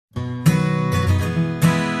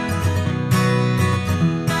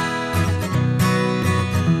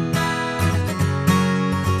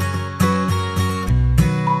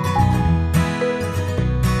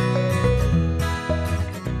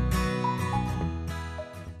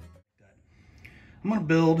I'm going to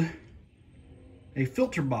build a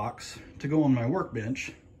filter box to go on my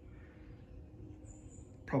workbench.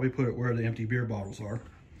 Probably put it where the empty beer bottles are.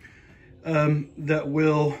 That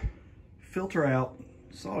will filter out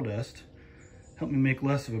sawdust, help me make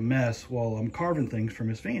less of a mess while I'm carving things for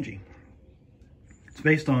Miss Vanjie. It's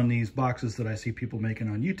based on these boxes that I see people making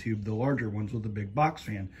on YouTube, the larger ones with the big box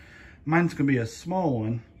fan. Mine's going to be a small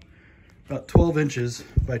one, about 12 inches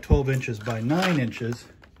by 12 inches by 9 inches,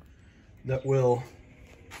 that will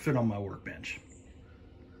fit on my workbench.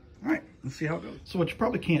 All right, let's see how it goes. So what you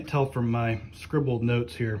probably can't tell from my scribbled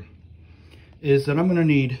notes here is that I'm going to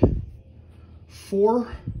need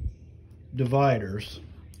 4 dividers,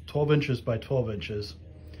 12 inches by 12 inches,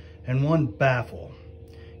 and 1 baffle.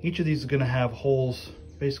 Each of these is going to have holes,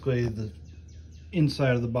 basically the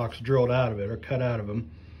inside of the box drilled out of it or cut out of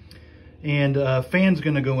them. And fan's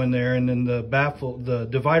going to go in there, and then the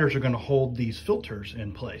dividers are going to hold these filters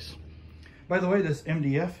in place. By the way, this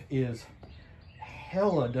MDF is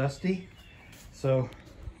hella dusty. So,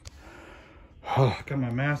 got my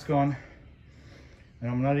mask on,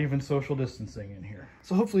 and I'm not even social distancing in here.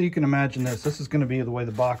 So hopefully you can imagine this. This is going to be the way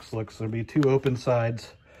the box looks. There'll be 2 open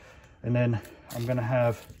sides, and then I'm going to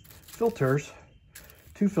have filters,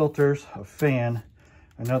 2 filters, a fan,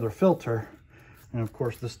 another filter, and of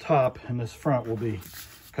course this top and this front will be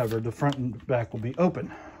covered. The front and back will be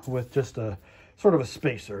open with just a sort of a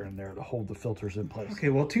spacer in there to hold the filters in place. Okay,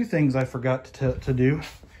 well, 2 things I forgot to do,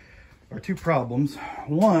 or 2 problems.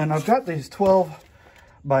 One, I've got these 12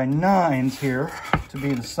 by 9s here to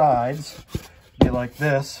be the sides, be like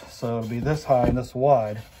this, so it'll be this high and this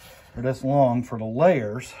wide, or this long for the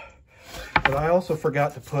layers. But I also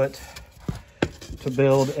forgot to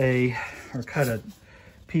build or cut a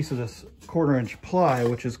piece of this 1/4 inch ply,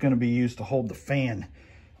 which is going to be used to hold the fan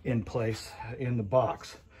in place in the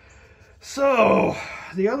box. So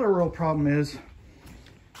the other real problem is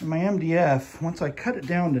in my MDF, once I cut it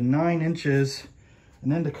down to 9 inches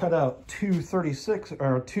and then to cut out 2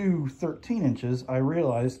 13 inches, I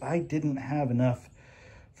realized I didn't have enough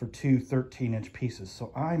for 2 13-inch pieces.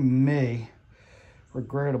 So I may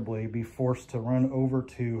regrettably be forced to run over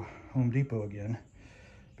to Home Depot again,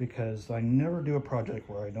 because I never do a project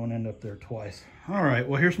where I don't end up there twice. All right,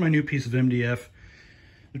 well, here's my new piece of MDF.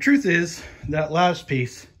 The truth is, that last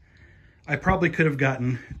piece, I probably could have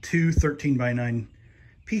gotten 2 13 by 9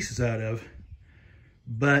 pieces out of,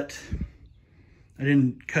 but I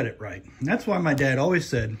didn't cut it right. And that's why my dad always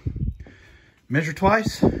said, measure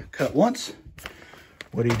twice, cut once.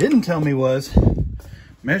 What he didn't tell me was,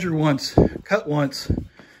 measure once, cut once,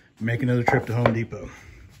 make another trip to Home Depot.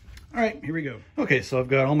 All right, here we go. Okay, so I've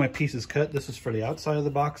got all my pieces cut. This is for the outside of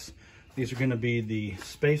the box. These are gonna be the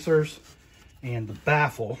spacers and the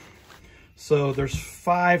baffle. So there's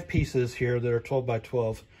 5 pieces here that are 12 by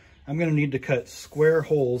 12. I'm gonna need to cut square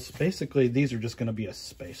holes. Basically, these are just gonna be a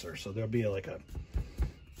spacer. So there'll be like a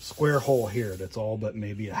square hole here that's all but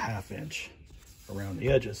maybe a 1/2 inch around the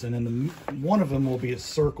edges. And then one of them will be a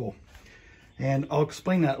circle. And I'll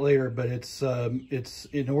explain that later, but it's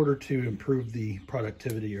in order to improve the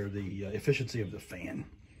productivity or the efficiency of the fan.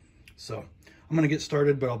 So I'm gonna get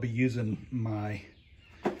started, but I'll be using my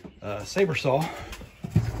saber saw.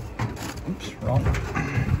 Oops, wrong.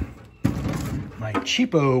 My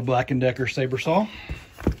cheapo Black & Decker saber saw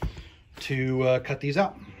to cut these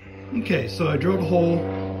out. Okay, so I drilled a hole,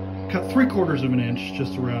 cut 3/4 of an inch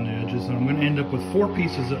just around the edges, and I'm gonna end up with 4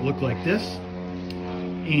 pieces that look like this,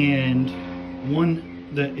 and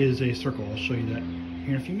 1 that is a circle. I'll show you that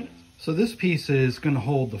here in a few minutes. So this piece is gonna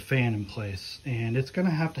hold the fan in place, and it's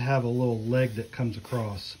gonna have to have a little leg that comes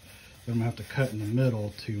across that I'm gonna have to cut in the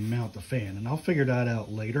middle to mount the fan. And I'll figure that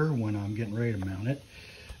out later when I'm getting ready to mount it.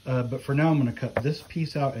 But for now, I'm gonna cut this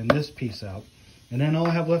piece out and this piece out. And then all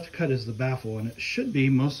I have left to cut is the baffle, and it should be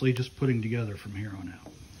mostly just putting together from here on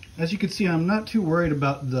out. As you can see, I'm not too worried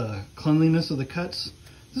about the cleanliness of the cuts.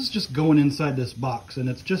 This is just going inside this box, and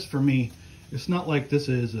it's just for me. It's not like this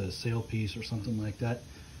is a sale piece or something like that.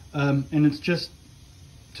 And it's just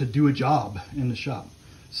to do a job in the shop.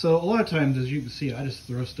 So a lot of times, as you can see, I just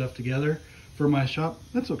throw stuff together for my shop.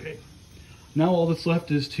 That's okay. Now all that's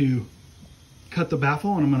left is to cut the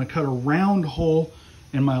baffle, and I'm gonna cut a round hole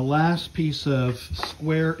in my last piece of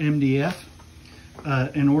square MDF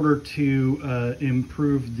in order to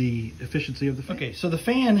improve the efficiency of the fan. Okay, so the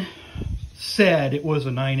fan said it was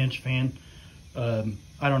a 9-inch fan.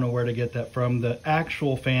 I don't know where to get that from. The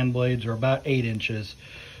actual fan blades are about 8 inches.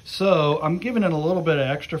 So I'm giving it a little bit of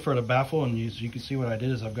extra for the baffle, and as you can see, what I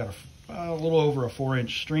did is I've got a little over a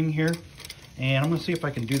 4-inch string here, and I'm gonna see if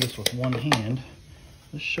I can do this with one hand.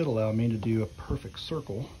 This should allow me to do a perfect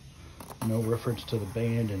circle. No reference to the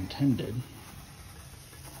band intended.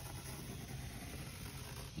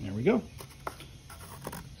 There we go.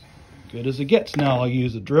 Good as it gets. Now I'll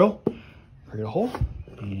use a drill, create a hole,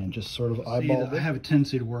 and just sort of eyeball it. I have a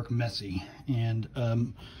tendency to work messy, and I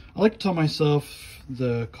like to tell myself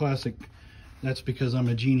the classic, that's because I'm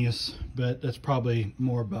a genius, but that's probably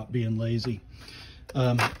more about being lazy.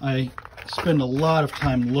 I spend a lot of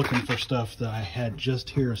time looking for stuff that I had just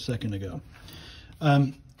here a second ago.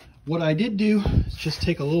 What I did do is just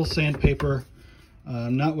take a little sandpaper,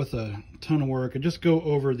 not with a ton of work, and just go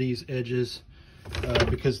over these edges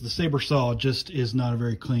because the saber saw just is not a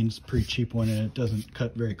very clean, it's a pretty cheap one, and it doesn't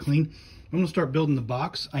cut very clean. I'm going to start building the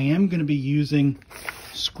box. I am going to be using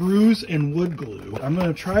screws and wood glue. I'm going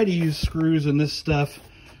to try to use screws in this stuff,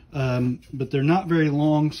 but they're not very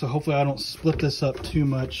long, so hopefully I don't split this up too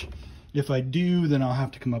much. If I do, then I'll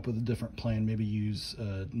have to come up with a different plan, maybe use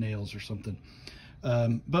nails or something.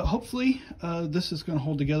 But hopefully this is going to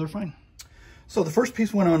hold together fine. So the first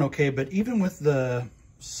piece went on okay, but even with the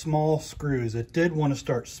small screws, it did want to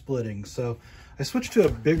start splitting. So I switched to a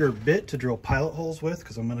bigger bit to drill pilot holes with,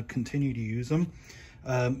 because I'm going to continue to use them.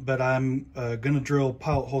 But I'm going to drill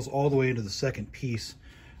pilot holes all the way into the second piece.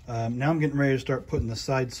 Now I'm getting ready to start putting the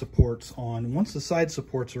side supports on. Once the side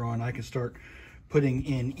supports are on, I can start putting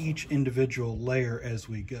in each individual layer as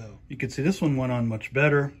we go. You can see this one went on much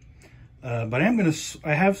better. But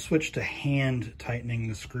I have switched to hand tightening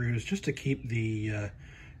the screws just to keep the,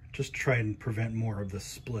 just try and prevent more of the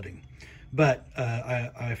splitting. But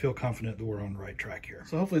I feel confident that we're on the right track here.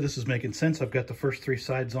 So hopefully this is making sense. I've got the first three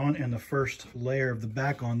sides on, and the first layer of the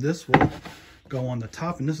back on. This will go on the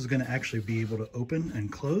top, and this is going to actually be able to open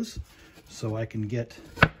and close so I can get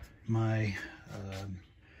my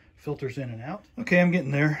filters in and out. Okay, I'm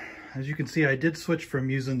getting there. As you can see, I did switch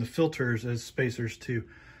from using the filters as spacers to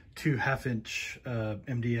 2 1/2-inch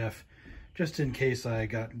MDF, just in case I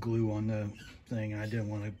got glue on the thing and I didn't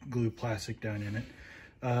want to glue plastic down in it.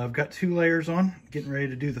 I've got 2 layers on, getting ready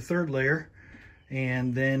to do the 3rd layer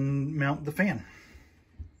and then mount the fan.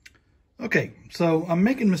 Okay, so I'm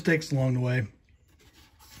making mistakes along the way.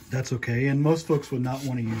 That's okay, and most folks would not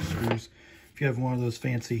want to use screws. If you have one of those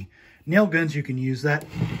fancy nail guns, you can use that.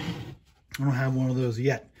 I don't have one of those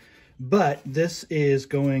yet. But this is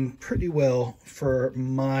going pretty well for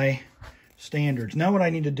my standards. Now what I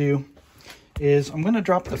need to do is I'm going to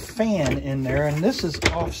drop the fan in there, and this is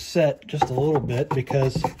offset just a little bit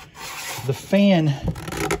because the fan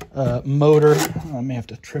motor, I may have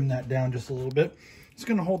to trim that down just a little bit. It's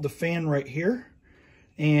going to hold the fan right here,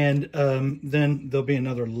 and then there'll be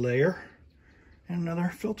another layer and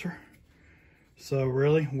another filter. So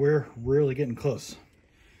really, we're really getting close.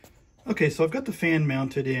 Okay, so I've got the fan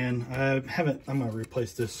mounted in. I'm going to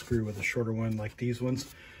replace this screw with a shorter one like these ones.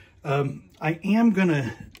 I am going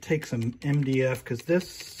to take some MDF because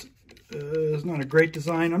this is not a great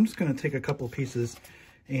design. I'm just going to take a couple pieces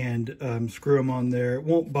and screw them on there. It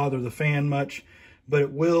won't bother the fan much, but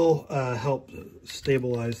it will help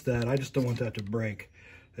stabilize that. I just don't want that to break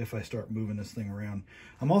if I start moving this thing around.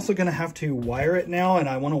 I'm also going to have to wire it now, and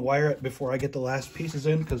I want to wire it before I get the last pieces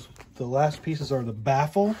in, because the last pieces are the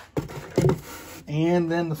baffle and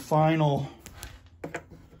then the final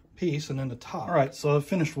piece and then the top. All right, so I've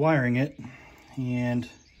finished wiring it, and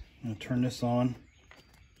I'm going to turn this on.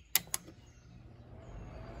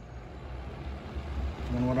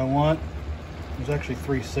 And what I want, there's actually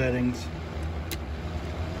 3 settings.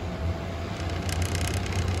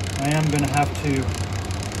 I am going to have to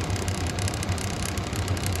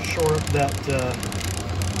shore up that, this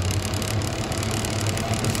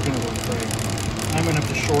is going to look great. I'm going to have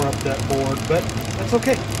to shore up that board, but that's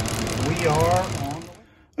okay. We are on the way.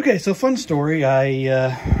 Okay, so fun story.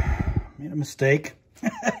 I made a mistake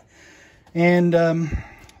and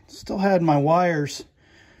still had my wires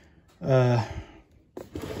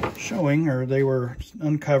showing, or they were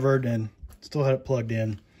uncovered, and still had it plugged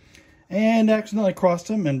in, and accidentally crossed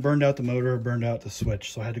them and burned out the motor, burned out the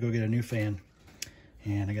switch. So I had to go get a new fan.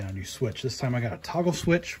 And I got a new switch. This time I got a toggle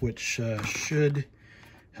switch, which should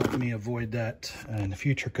help me avoid that in the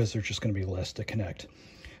future, because there's just going to be less to connect.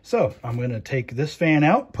 So I'm going to take this fan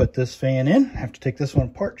out, put this fan in. I have to take this one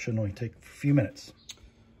apart. Should only take a few minutes.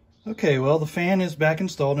 Okay, well, the fan is back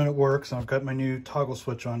installed and it works. I've got my new toggle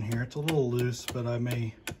switch on here. It's a little loose, but I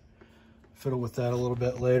may fiddle with that a little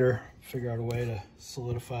bit later. Figure out a way to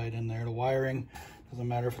solidify it in there. The wiring doesn't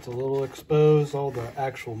matter if it's a little exposed. All the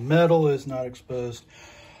actual metal is not exposed.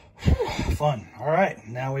 Fun. All right,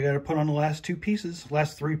 now we got to put on the last 2 pieces,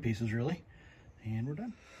 last 3 pieces really, and we're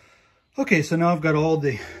done. Okay, so now I've got all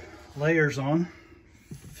the layers on.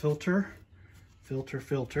 Filter, filter,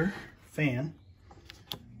 filter, fan,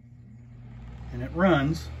 and it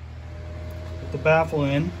runs with the baffle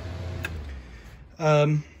in.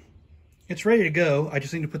 It's ready to go. I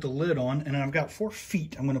just need to put the lid on, and I've got 4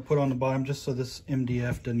 feet I'm going to put on the bottom just so this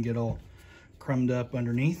MDF doesn't get all crumbed up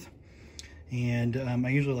underneath. And I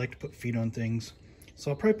usually like to put feet on things.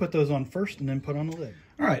 So I'll probably put those on first and then put on the lid.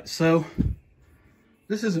 All right, so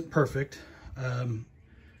this isn't perfect.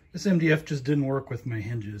 This MDF just didn't work with my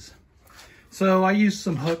hinges. So I used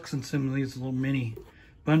some hooks and some of these little mini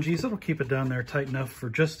bungees. That'll keep it down there tight enough for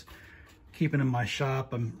just keeping in my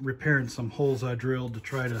shop. I'm repairing some holes I drilled to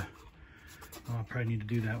try to, I'll probably need to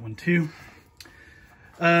do that one too.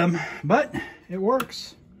 But it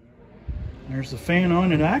works. There's the fan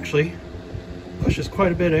on. It actually pushes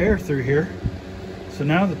quite a bit of air through here. So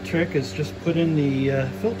now the trick is just put in the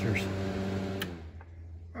filters.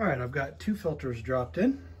 All right, I've got 2 filters dropped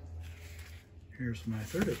in. Here's my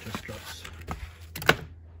third. It just drops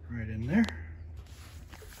right in there.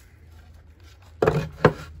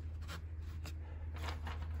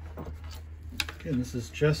 Again, this is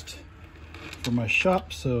just for my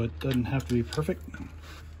shop, so it doesn't have to be perfect.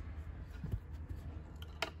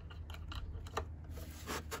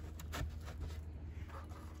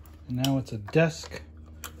 And now it's a desk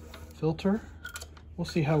filter. We'll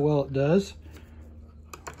see how well it does.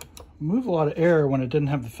 Move a lot of air when it didn't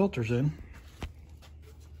have the filters in.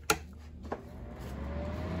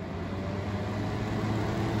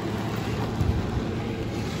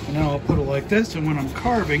 And now I'll put it like this, and when I'm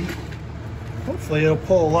carving, hopefully it'll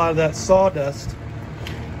pull a lot of that sawdust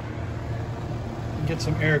and get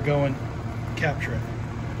some air going, capture it.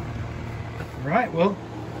 All right, well,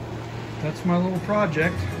 that's my little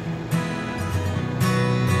project.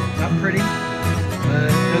 Not pretty.